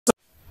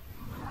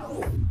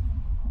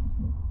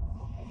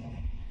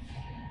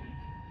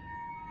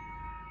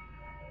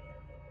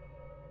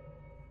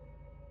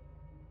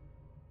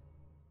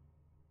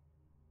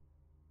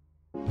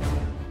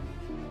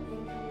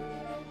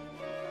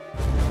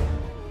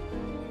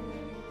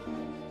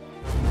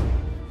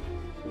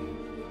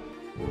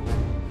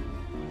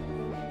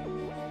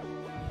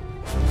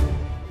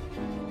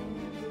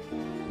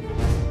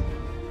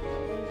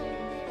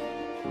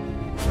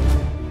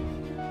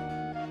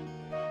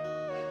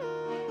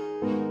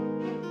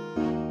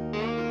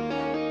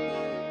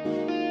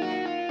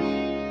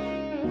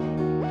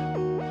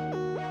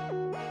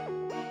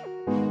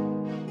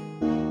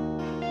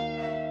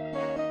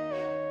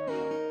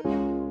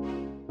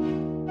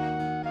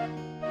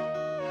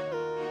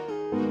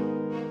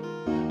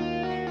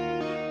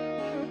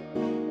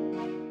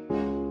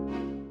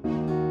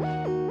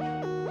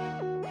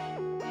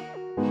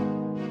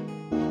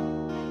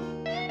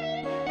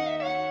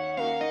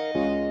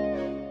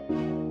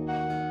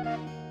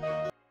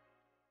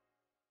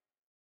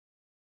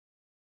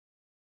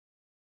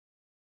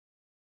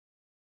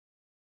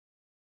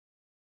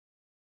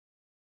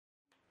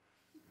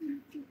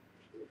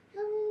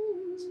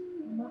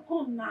Mama,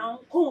 come now.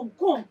 Come.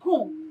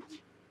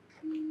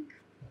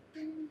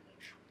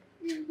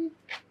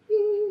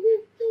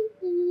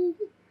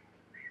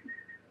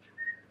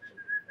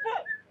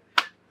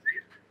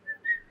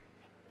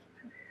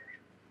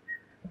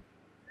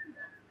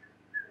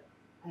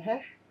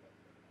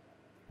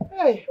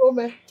 Hey,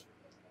 Ome.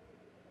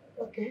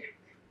 Okay.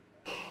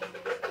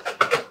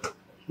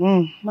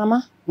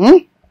 Mama?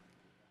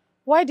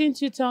 Why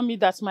didn't you tell me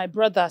that my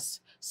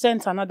brothers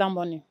sent another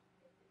money?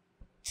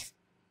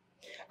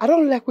 I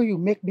don't like when you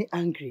make me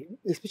angry,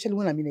 especially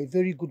when I'm in a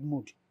very good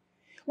mood.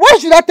 Why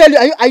should I tell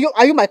you?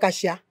 Are you my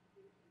cashier?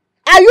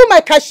 Are you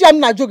my cashier? I'm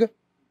not joking.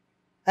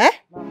 Eh?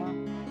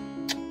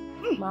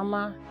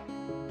 Mama,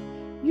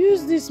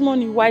 use this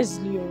money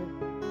wisely.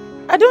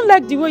 I don't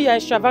like the way you're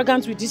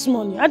extravagant with this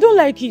money. I don't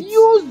like it.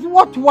 Use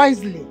what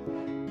wisely?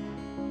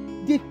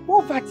 Did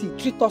poverty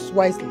treat us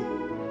wisely?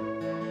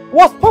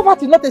 Was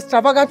poverty not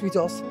extravagant with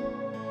us?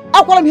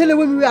 How come here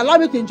when we allow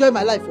me to enjoy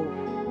my life?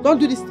 Don't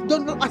do this.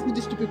 Don't ask me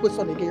this stupid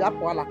question again.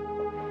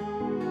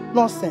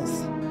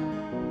 Nonsense.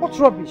 What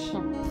rubbish?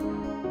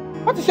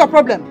 What is your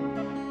problem?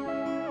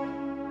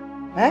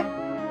 Eh?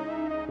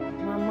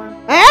 Mama.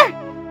 Eh?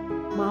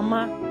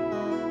 Mama.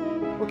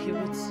 Okay,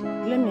 wait.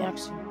 Let me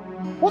ask you.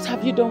 What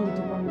have you done with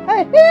the money?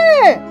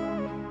 Hey!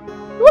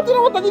 You want to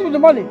know what I did with the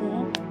money?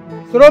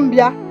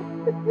 Sorombia.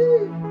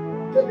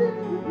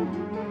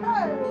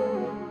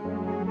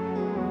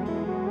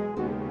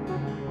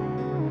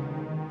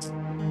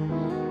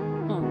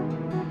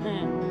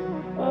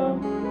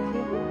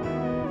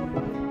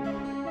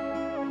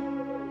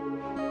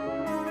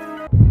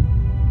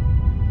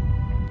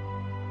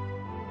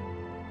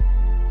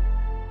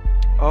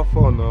 How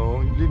far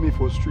now? You leave me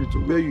for street.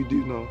 Where you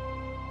did now?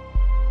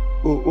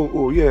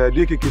 Oh, yeah, I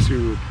did KKC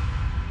Road.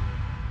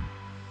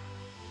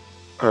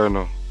 I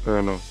know.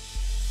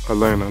 I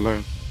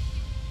line.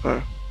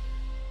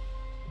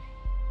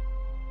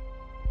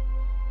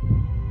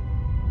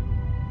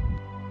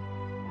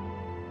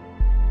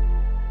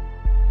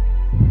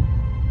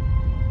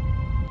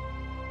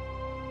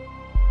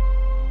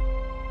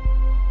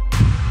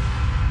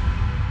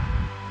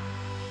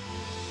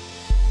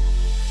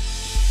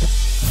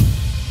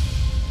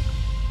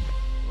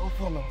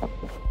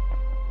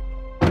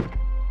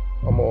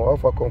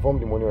 If I confirm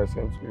the money I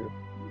sent to you.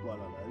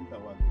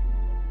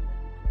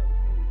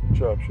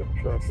 Sure.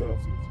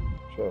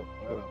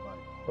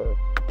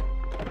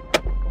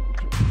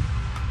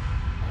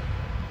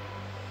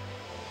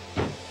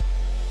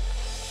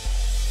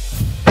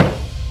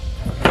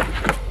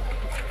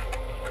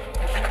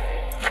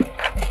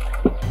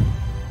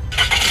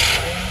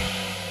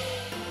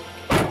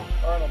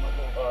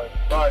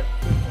 Bye.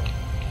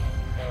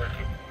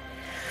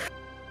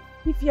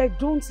 Ify, I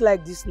don't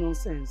like this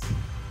nonsense.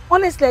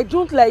 Honestly, I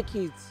don't like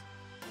it.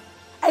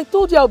 I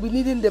told you I'll be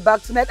needing the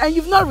bag tonight and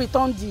you've not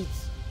returned it.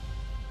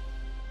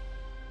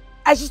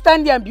 I should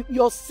stand there and be,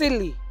 you're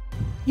silly.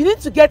 You need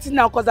to get it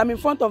now because I'm in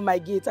front of my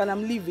gate and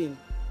I'm leaving.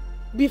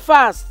 Be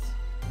fast.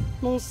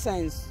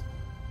 Nonsense.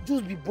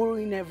 Just be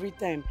borrowing every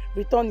time.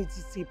 Return it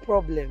is a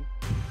problem.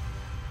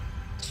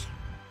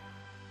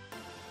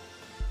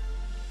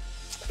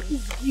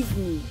 Please give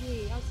me.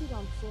 Hey, I said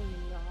I'm sorry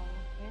now.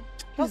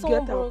 Please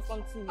get out.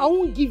 I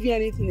won't give you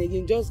anything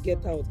again. Just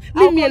get out.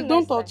 Leave me.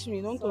 Don't touch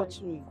me. Don't touch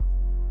me.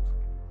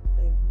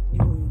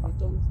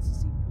 Return it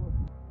is a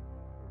problem.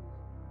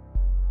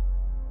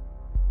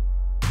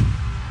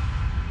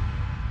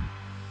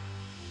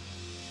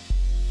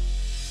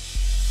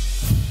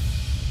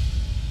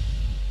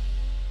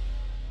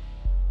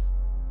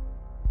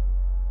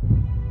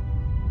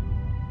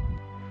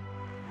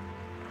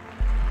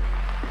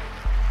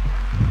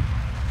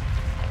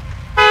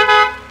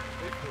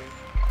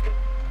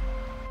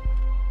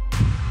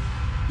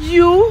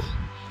 You?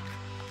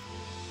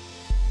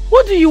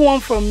 What do you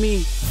want from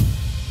me?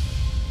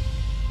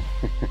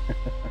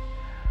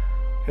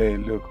 Hey,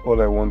 look,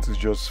 all I want is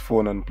just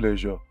fun and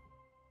pleasure.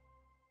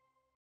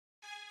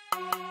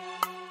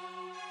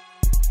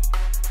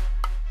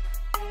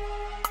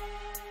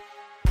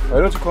 Why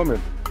don't you come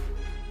in?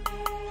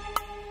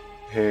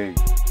 Hey,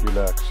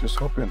 relax, just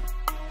hop in,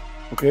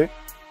 okay?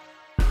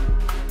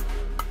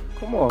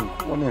 Come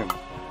on in.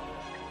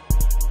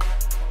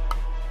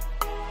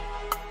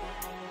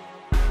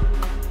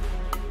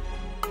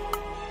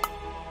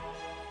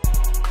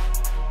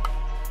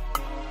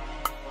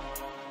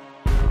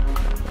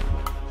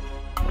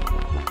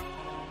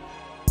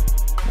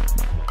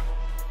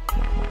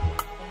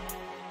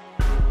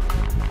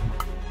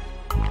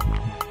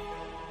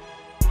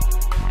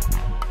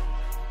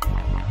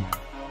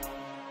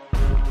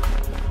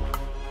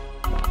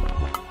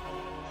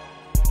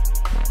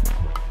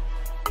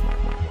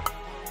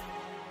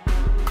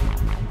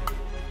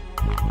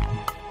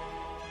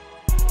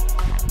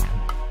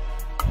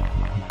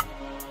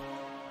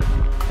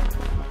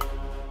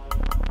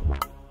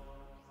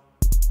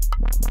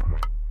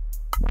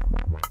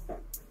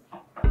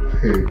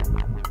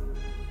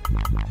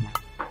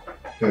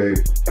 Hey.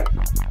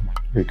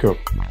 Wake up.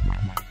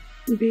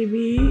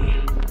 Baby.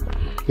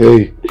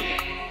 Hey.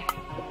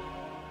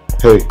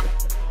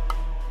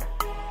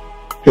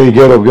 Hey,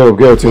 get up, get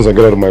your things and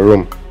get out of my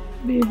room.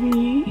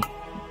 Baby.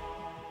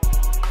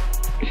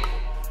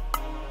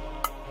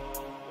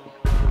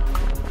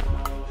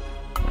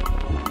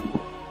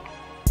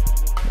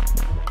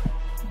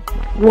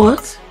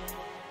 What?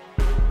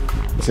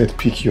 I said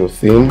pick your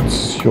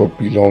things, your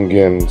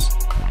belongings,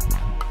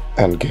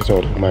 and get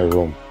out of my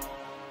room.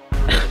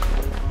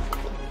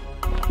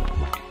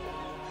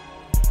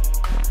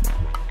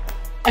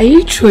 Are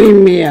you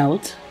throwing me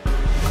out?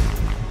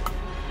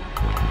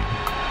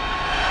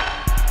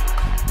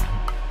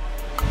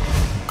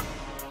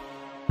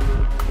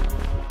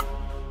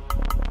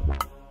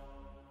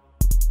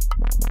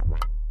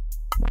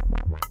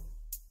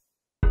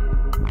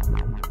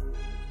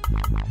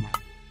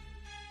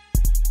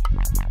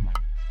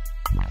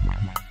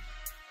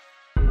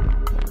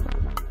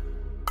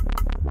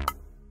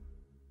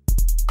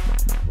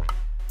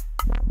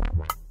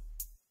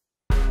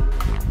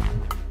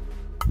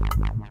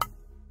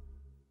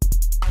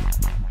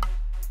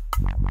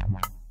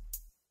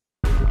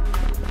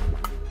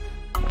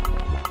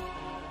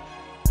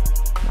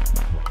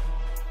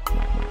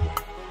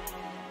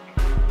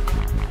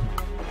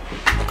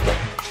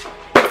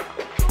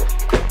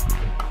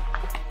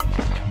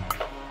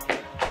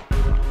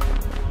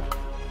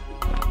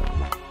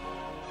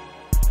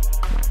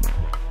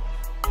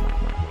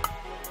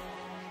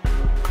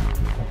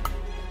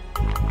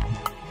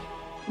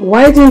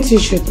 Why didn't you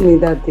shoot me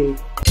that day?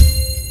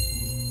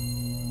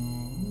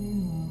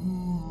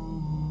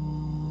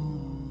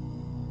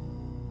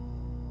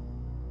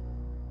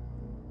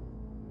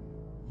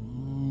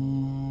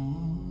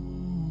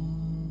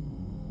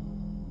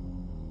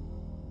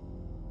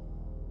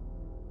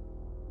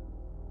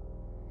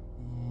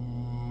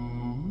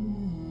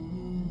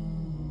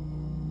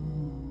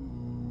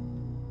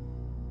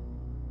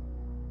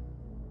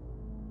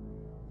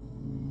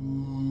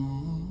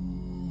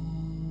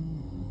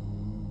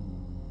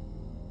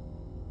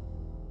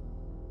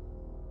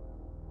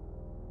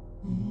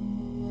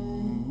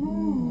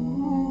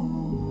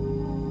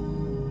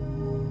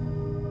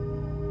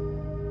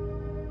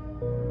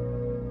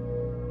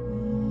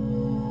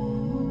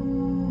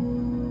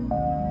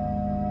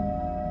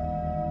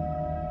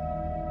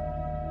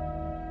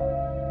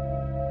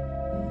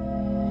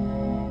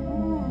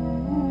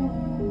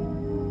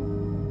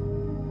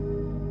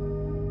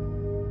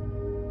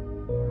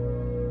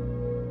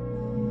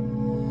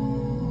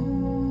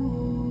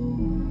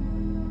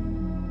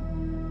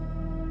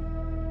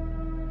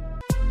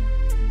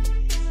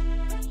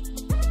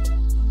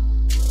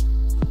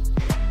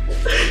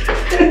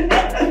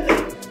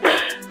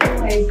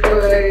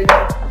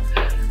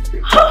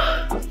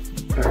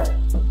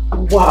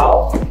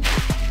 Wow.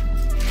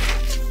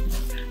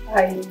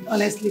 I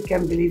honestly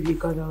can't believe you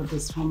got all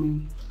this for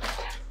me.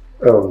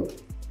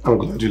 I'm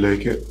glad you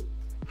like it.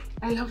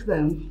 I love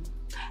them.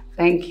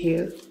 Thank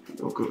you.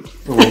 Oh, good.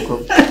 You're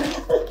welcome.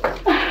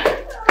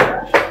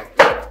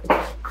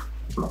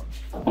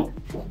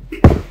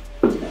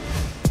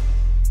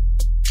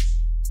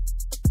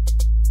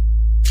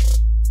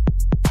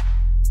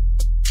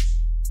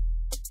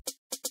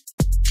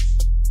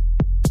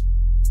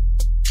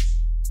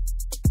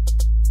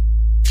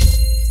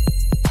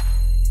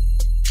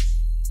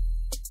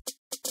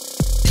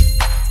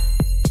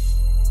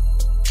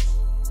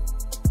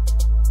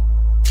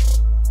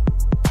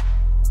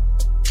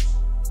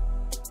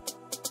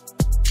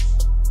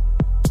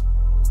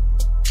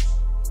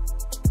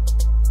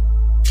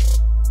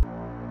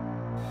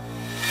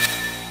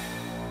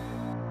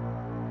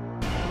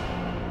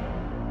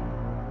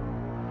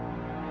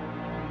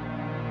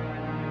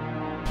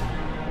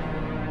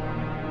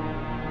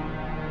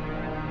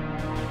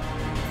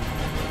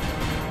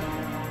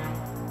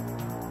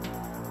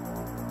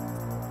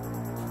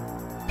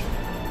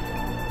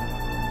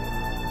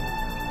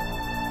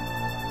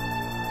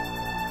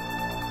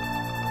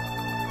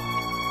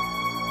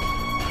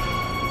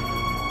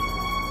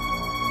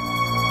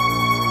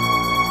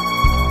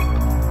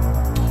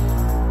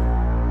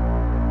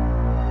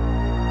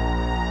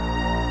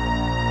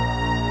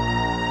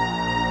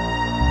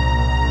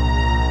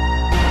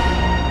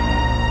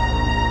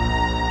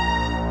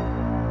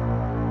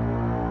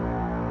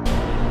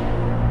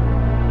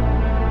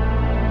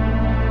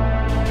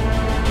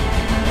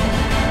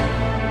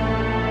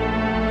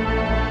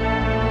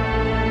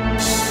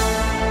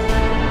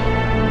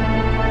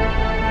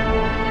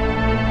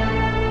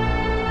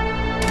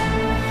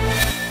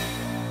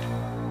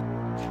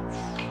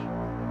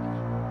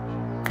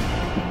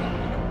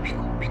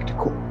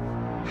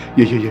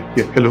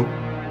 Yeah. Hello?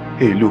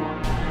 Hey, look.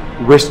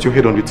 Rest your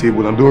head on the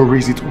table and don't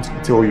raise it until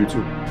I tell you to.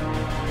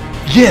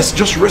 Yes,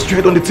 just rest your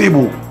head on the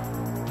table.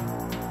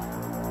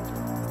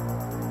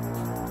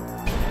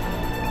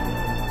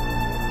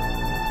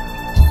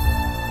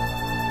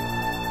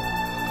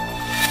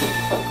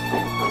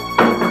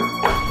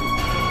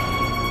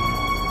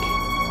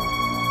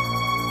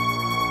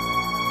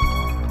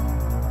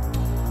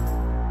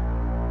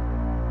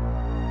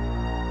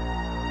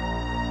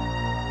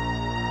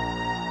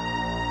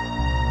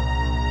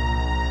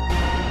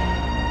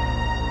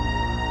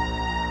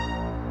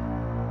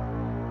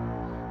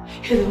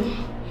 Hello?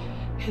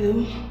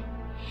 Hello?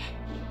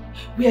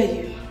 Where are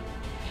you?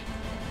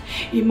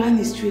 A man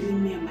is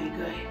trailing me and my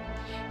guy.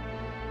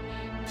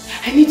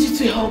 I need you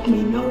to help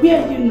me now.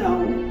 Where are you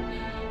now?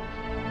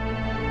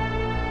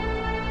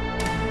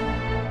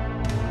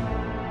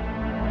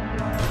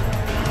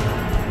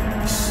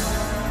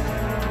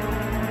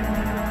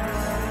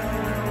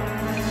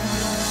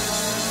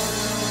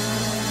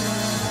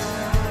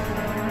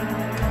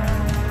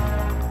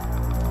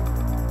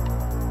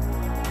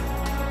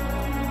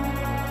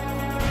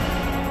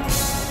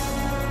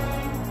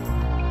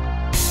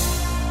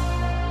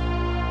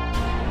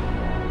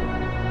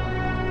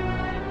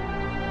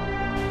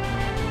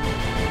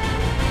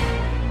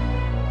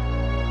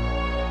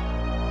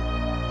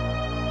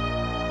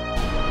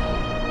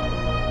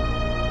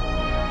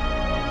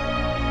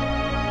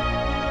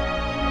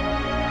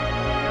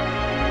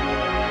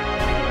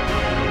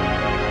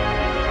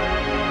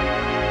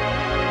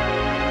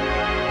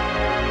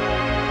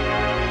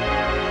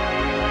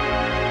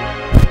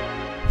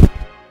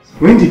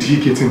 When did he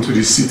get into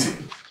this city?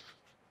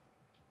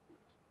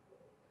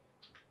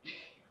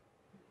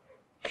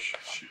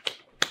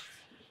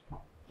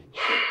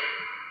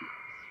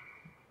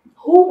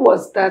 Who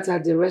was that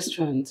at the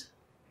restaurant?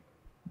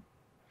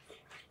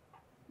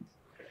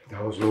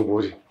 There was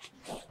nobody.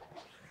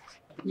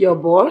 Your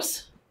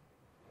boss?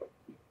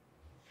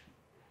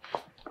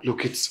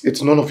 Look,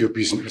 it's none of your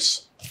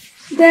business.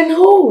 Then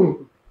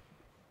who?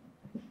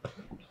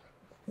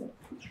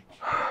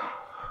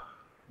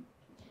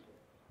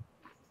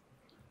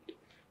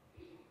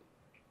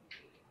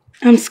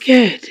 I'm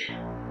scared.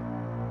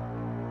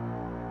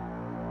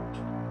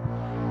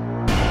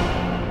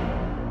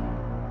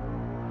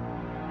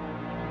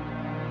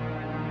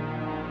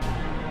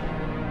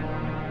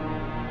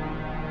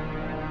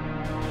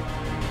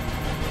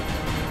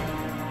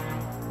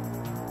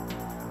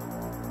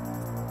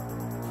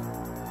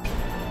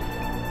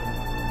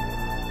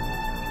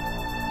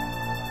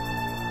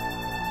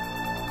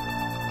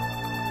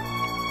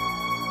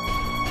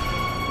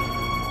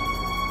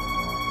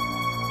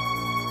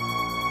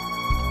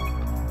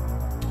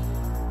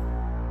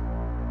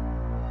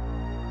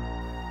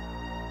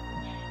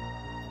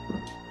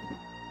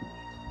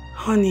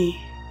 Honey,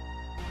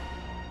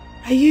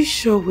 are you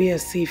sure we are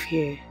safe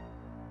here?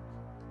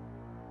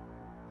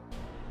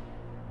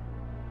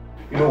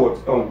 You know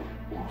what?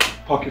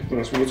 Pack your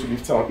things. We need to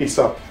leave town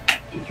ASAP.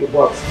 Take your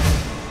bags.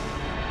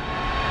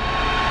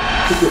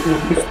 Take your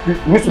things.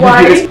 We need to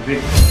Why? leave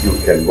this. You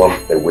can run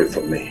away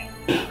from me.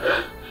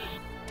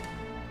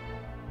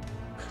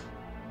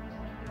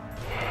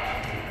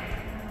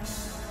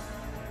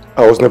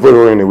 I was never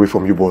running away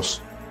from you,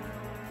 boss.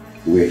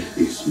 Where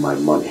is my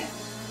money?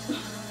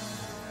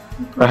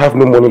 I have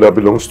no money that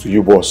belongs to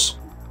you, boss.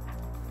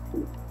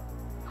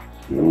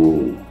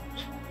 You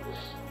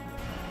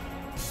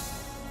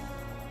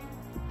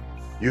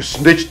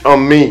snitched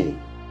on me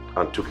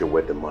and took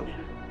away the money.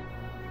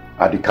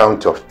 At the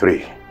count of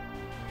 3,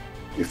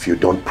 if you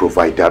don't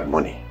provide that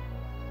money,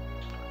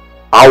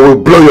 I will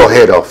blow your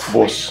head off.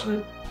 Boss.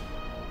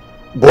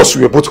 Boss,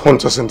 we are both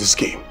hunters in this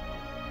game.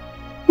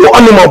 No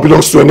animal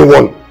belongs to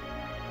anyone.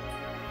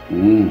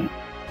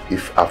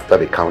 If after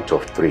the count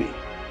of 3,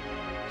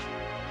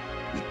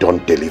 you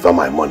don't deliver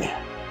my money,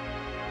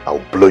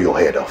 I'll blow your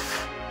head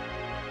off.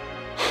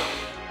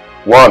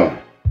 1.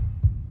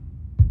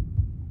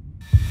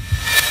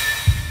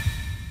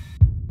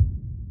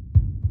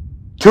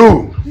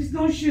 2. Please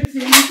don't shoot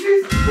him,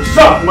 please. What's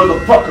up,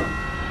 motherfucker?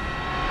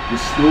 You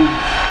snooze,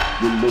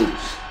 you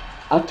lose.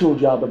 I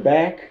told you I'll be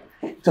back.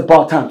 It's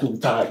about time to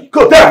retire you.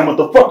 Go down,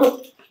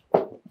 motherfucker!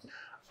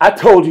 I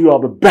told you I'll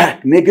be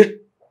back, nigga.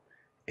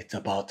 It's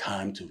about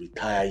time to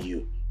retire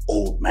you,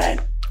 old man.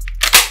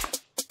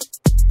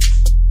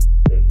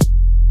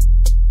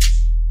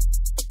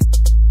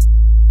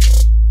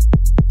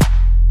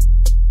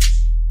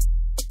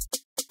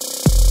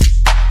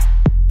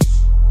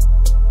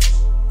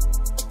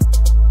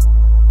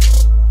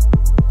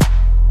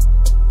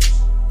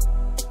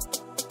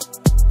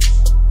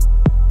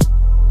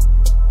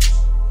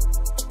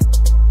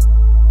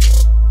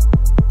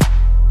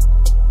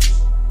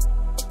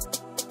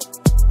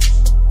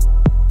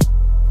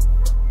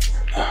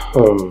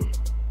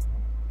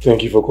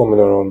 Thank you for coming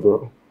around,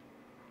 bro.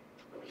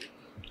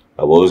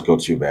 I've always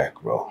got you back,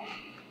 bro.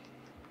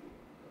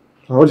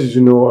 How did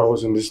you know I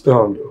was in this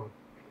town, bro?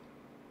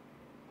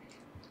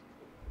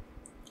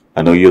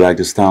 I know you like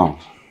this town.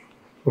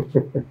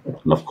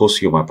 And of course,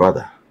 you're my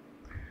brother.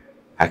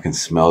 I can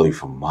smell you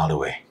from a mile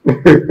away.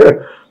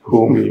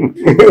 Homie.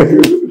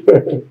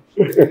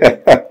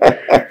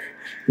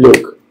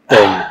 Look,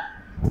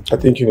 I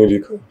think you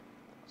need Etiko.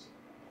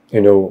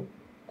 You know,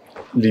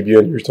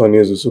 Libyan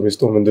returnees also been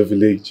storming the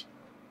village.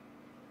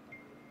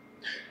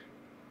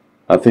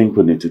 I think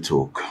we need to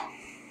talk.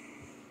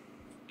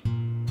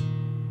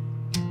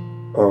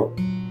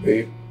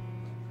 Babe.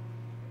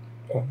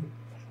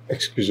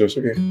 Excuse us,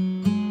 okay?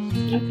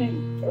 Okay.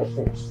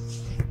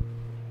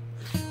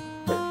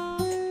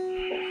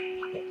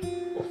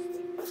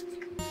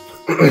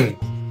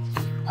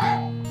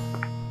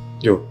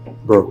 Yo,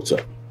 bro. What's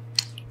up?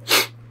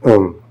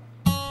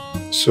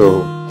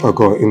 So I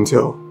got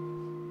intel.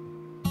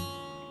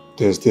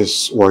 There's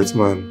this white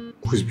man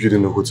who's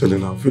building a hotel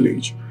in our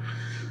village.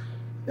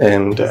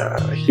 And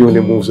he only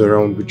moves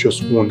around with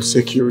just one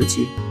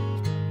security.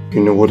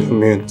 You know what I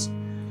meant?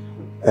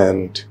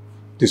 And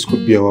this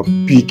could be our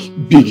big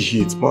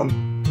hit, man.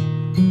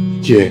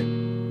 Yeah,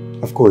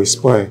 I've got a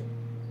spy.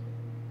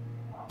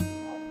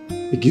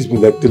 He gives me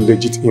like the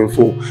legit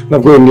info. And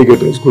I've got a nigga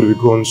that's going to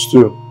be guns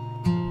too.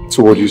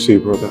 So what do you say,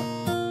 brother?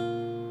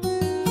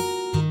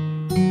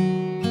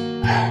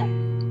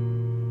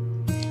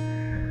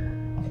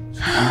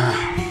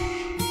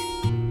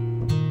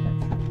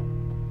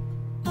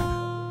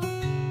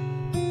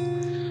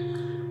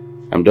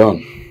 I'm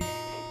done.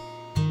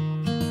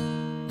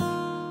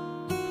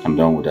 I'm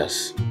done with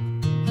this.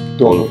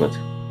 All of it.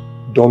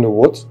 Done with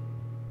what?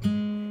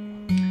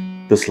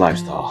 This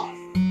lifestyle.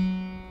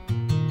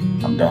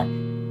 I'm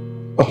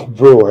done. Oh,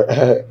 bro,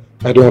 I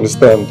don't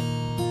understand.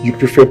 You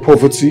prefer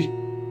poverty?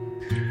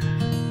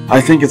 I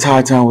think it's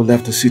high time we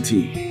left the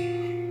city.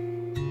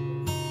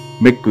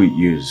 Make good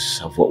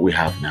use of what we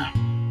have now.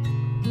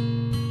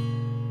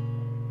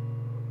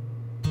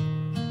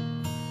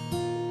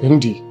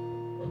 Andy.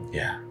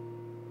 Yeah.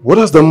 What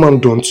has that man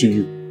done to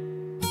you?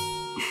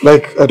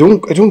 Like, I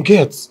don't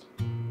get.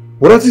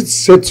 What has it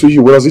said to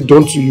you? What has it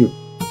done to you?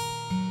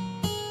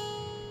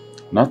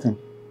 Nothing.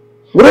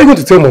 What are you going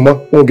to tell Mama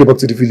when we get back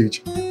to the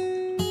village?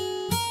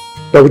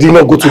 That we did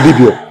not go to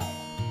Libya?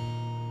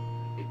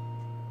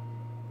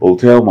 We'll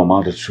tell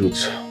Mama the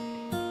truth.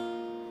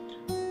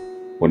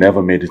 We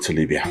never made it to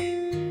Libya.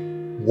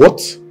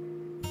 What?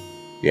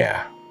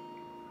 Yeah.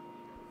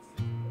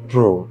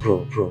 Bro.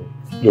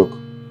 Look,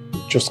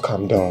 just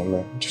calm down,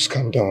 man. Just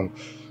calm down.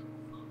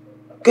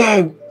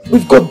 Guy,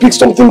 we've got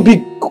something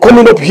big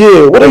coming up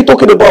here. What are you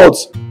talking about?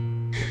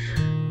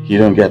 You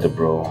don't get it,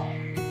 bro.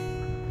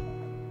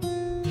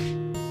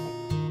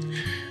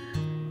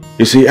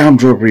 You see,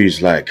 armed robbery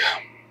is like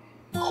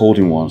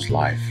holding one's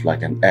life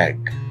like an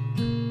egg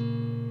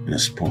in a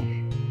spoon.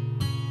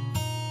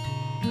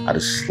 At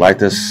the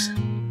slightest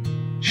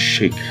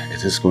shake,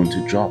 it is going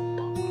to drop.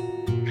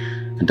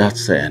 And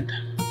that's the end.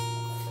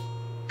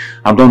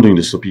 I'm done doing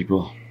this to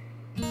people.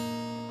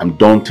 I'm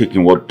done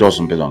taking what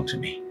doesn't belong to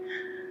me.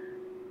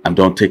 I'm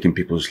done taking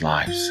people's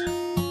lives.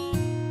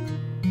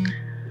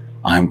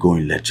 I'm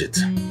going legit.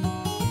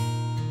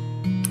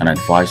 And I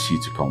advise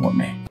you to come with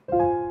me.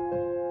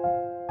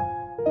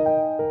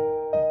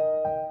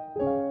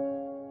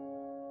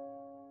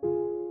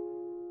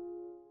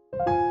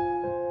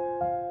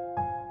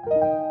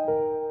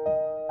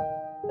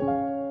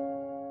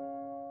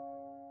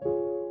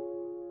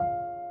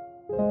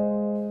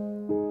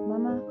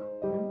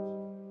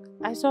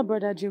 I saw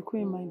Brother Joku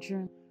in my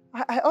dream.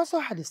 I also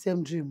had the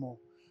same dream,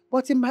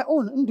 but in my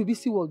own,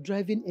 Ndubisi was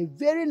driving a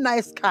very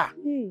nice car.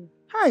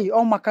 Hi,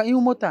 oh maka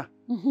mota.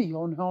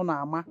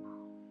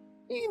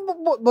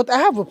 But I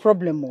have a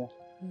problem,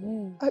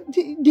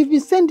 they've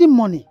been sending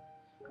money.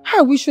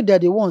 I wish they're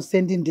the ones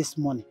sending this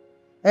money.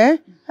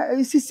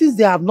 Since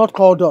they have not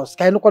called us,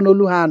 Father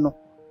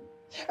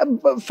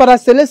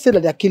Celeste said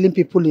that they're killing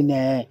people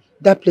in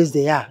that place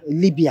they are,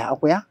 in Libya.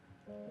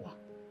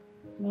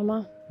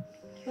 Mama,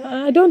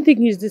 I don't think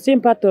it's the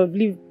same part of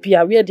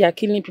Libya where they are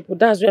killing people.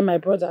 That's where my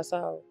brothers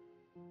are.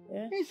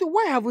 Yeah? So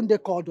why haven't they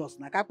called us?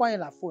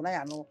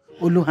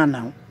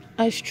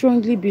 I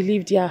strongly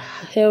believe they are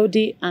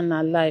healthy and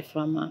alive,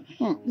 Mama.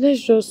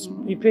 Let's just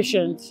be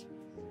patient.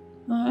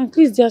 At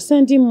least they are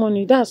sending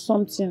money. That's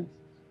something.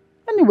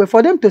 Anyway,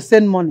 for them to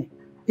send money,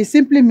 it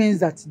simply means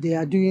that they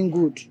are doing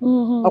good.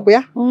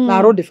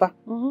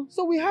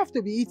 So we have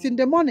to be eating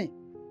the money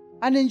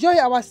and enjoy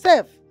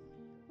ourselves.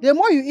 The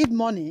more you eat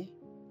money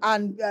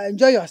and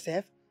enjoy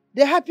yourself,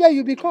 the happier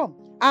you become.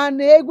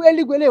 And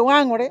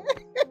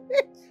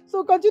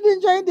so continue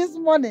enjoying this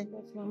money.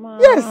 Mama,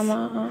 yes.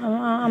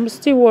 I'm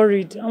still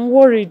worried. I'm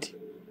worried.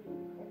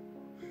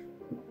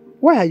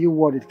 Why are you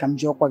worried,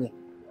 Kamjokwage?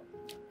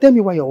 Tell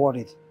me why you're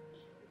worried.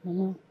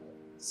 Mama,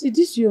 see,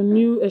 this your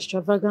new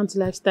extravagant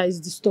lifestyle is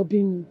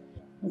disturbing me.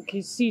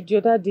 Okay, see, the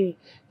other day,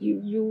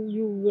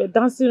 you were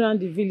dancing around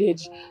the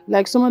village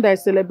like someone that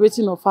is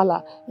celebrating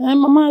Ofala.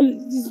 And Mama,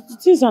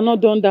 things are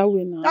not done that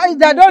way now.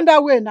 They're done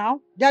that way now.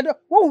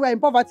 When we were in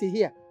poverty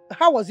here,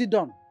 how was it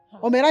done?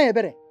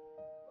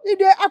 If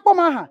they are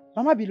Mama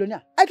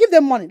Bilonia, I give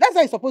them money. That's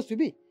how it's supposed to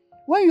be.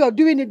 When you are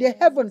doing it, the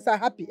heavens are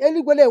happy. That's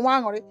what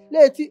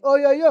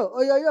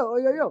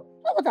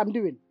I'm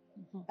doing.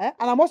 And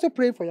I'm also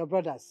praying for your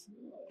brothers.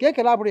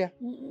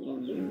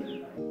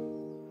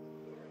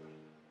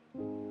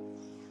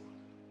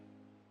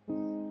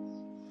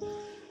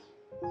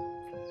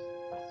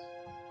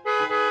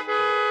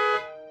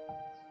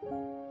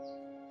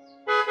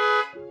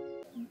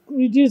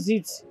 Reduce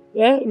it.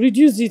 Yeah?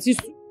 Reduce it.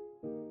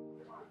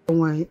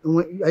 Are you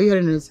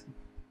hearing anything?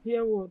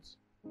 Hear what?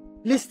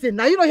 Listen,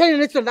 now you not hearing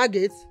anything on that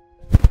gate?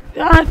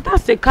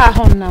 That's a car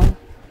home now.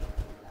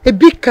 A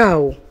big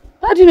car.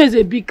 How do you know it's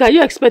a big car? Are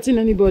you expecting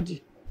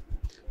anybody?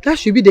 That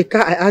should be the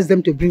car I asked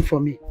them to bring for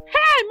me.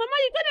 Hey, Mama,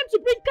 you told them to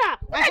bring car.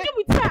 What are you doing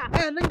with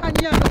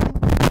car?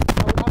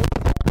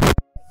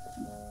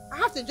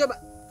 just enjoy my...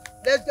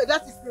 Let's go.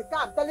 That is the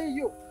car, I'm telling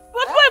you.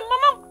 But wait,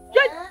 Mama,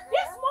 this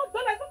small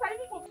dollar is what I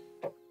need for...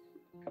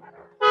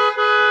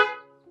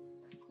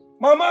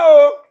 Mama,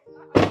 oh!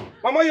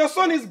 Mama, your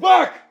son is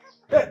back!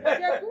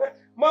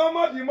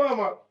 Mama, the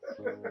mama.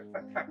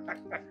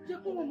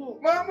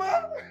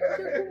 Mama!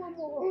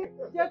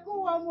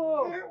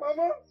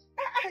 Mama!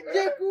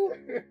 Jeku,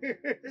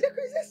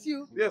 is this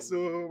you? Yes,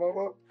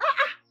 Mama.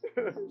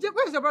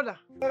 Jeku is your brother?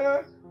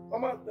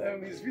 Mama,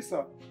 his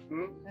visa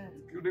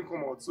couldn't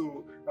come out,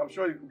 so I'm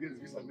sure he will get his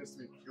visa next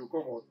week. He'll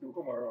come out, he'll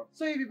come around.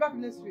 So you'll be back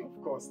next week?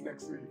 Of course,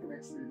 next week,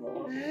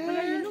 Mama.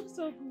 Mama, you look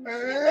so good.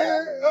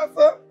 How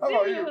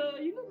about you?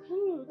 You look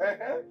good.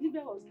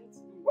 Libya was good to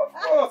me. Of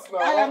course, now.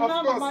 I am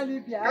not Mama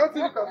Libya. Can't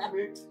you look at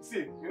me?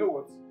 See, you know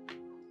what?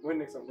 When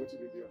next I'm going to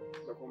Libya,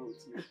 you're coming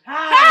with me.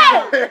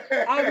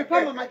 Hey! I'll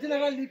become Mama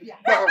General Libya.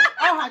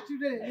 All her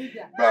children in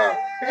Libya.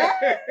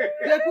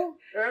 Jeku?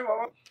 Hey,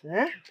 Mama.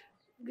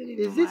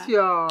 Is this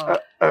your...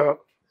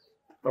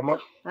 Mama?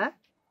 Huh?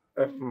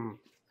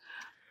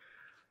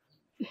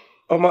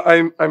 Mama,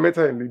 I met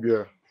her in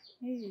Libya.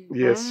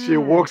 Yes, she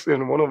works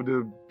in one of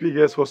the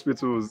biggest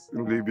hospitals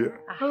in Libya.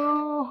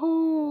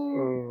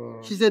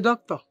 She's a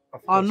doctor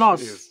or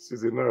nurse? Yes,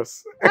 she's a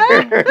nurse.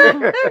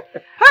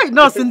 Hi,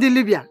 nurse in the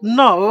Libya.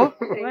 No.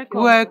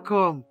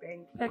 Welcome.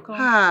 Let's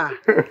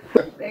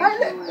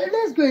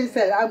go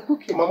inside. I'm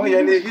cooking. Mama, you're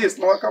in a haste.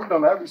 Mama, calm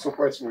down. I have a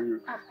surprise for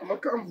you. Mama,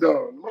 calm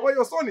down. Mama,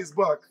 your son is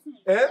back.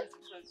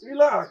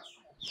 Relax.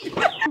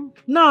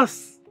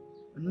 Nurse.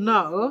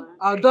 No.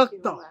 Or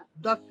doctor.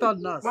 Doctor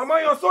nurse. Mama,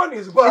 your son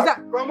is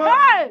back.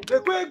 Mama,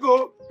 let me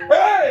go.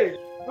 Hey!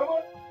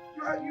 Mama,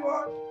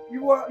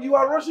 you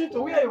are rushing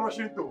to. Where are you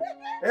rushing to?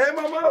 Hey,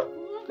 Mama.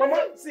 Mama,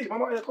 see,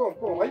 Mama, come.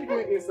 Are you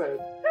going inside?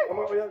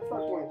 Mama, start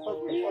going.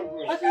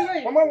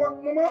 Mama,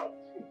 Mama.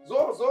 Zo.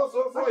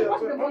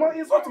 Mama,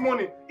 insult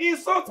money.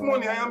 Insult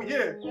money. I am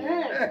here.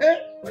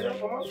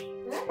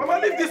 Mama,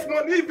 leave this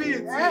money. Leave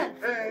it.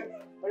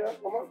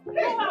 Mama,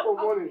 save for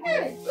money.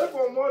 Save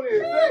for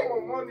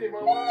money,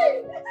 Mama.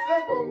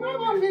 Save for money.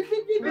 Mama, be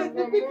picking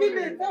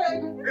it.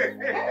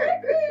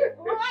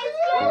 Mama,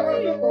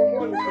 save for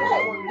money.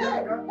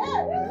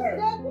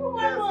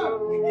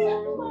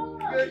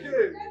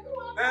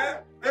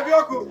 Ebele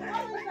Okaro,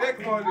 take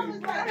money.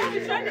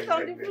 Shine it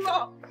on the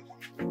floor.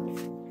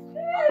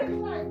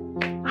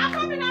 I'm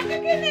coming, I'm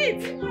picking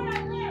it. Hey,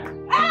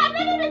 I'm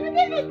not even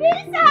picking it. Be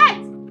inside.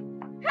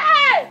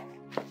 Hey!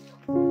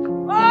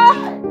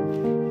 Oh!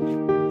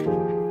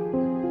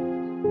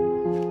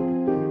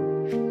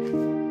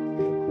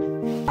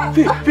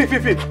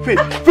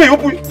 Faye,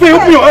 open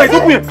your eyes,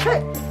 open it.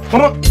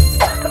 Mama.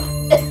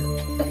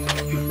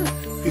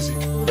 Easy.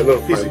 Hello,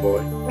 easy.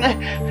 Boy.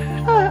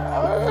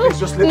 Please,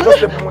 just let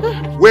my money.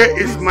 Where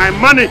is my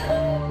money?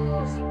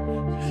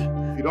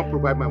 If you don't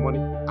provide my money,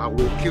 I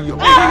will kill you.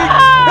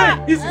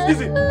 Hey,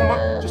 easy.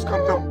 Mama, just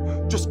calm down.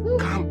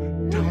 Calm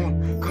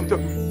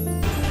down.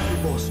 Hey,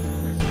 boss.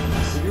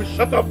 You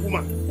shut up,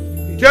 woman.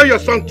 Tell your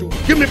son to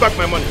give me back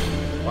my money,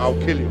 or I'll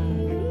kill you.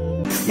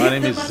 My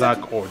name is Zach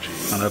Orji,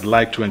 and I'd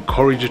like to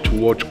encourage you to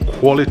watch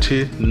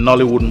quality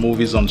Nollywood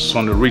movies on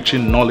SUNYRICHY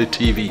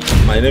NollyTV.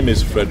 My name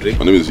is Frederick.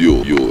 My name is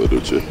Yul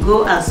Edochie.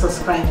 Go and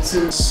subscribe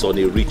to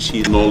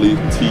SUNYRICHY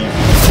NollyTV.